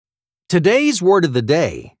Today's word of the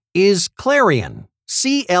day is Clarion,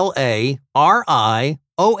 C-L-A-R-I-O-N.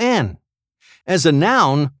 As a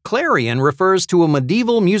noun, clarion refers to a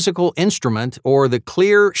medieval musical instrument or the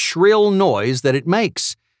clear, shrill noise that it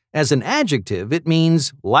makes. As an adjective, it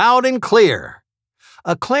means loud and clear.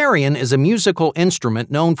 A clarion is a musical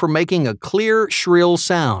instrument known for making a clear, shrill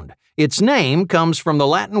sound. Its name comes from the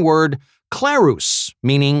Latin word clarus,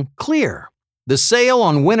 meaning clear. The sale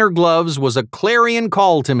on winter gloves was a clarion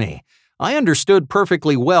call to me. I understood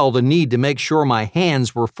perfectly well the need to make sure my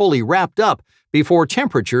hands were fully wrapped up before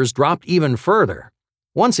temperatures dropped even further.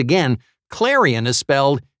 Once again, clarion is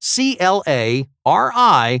spelled C-L-A-R-I-O-N.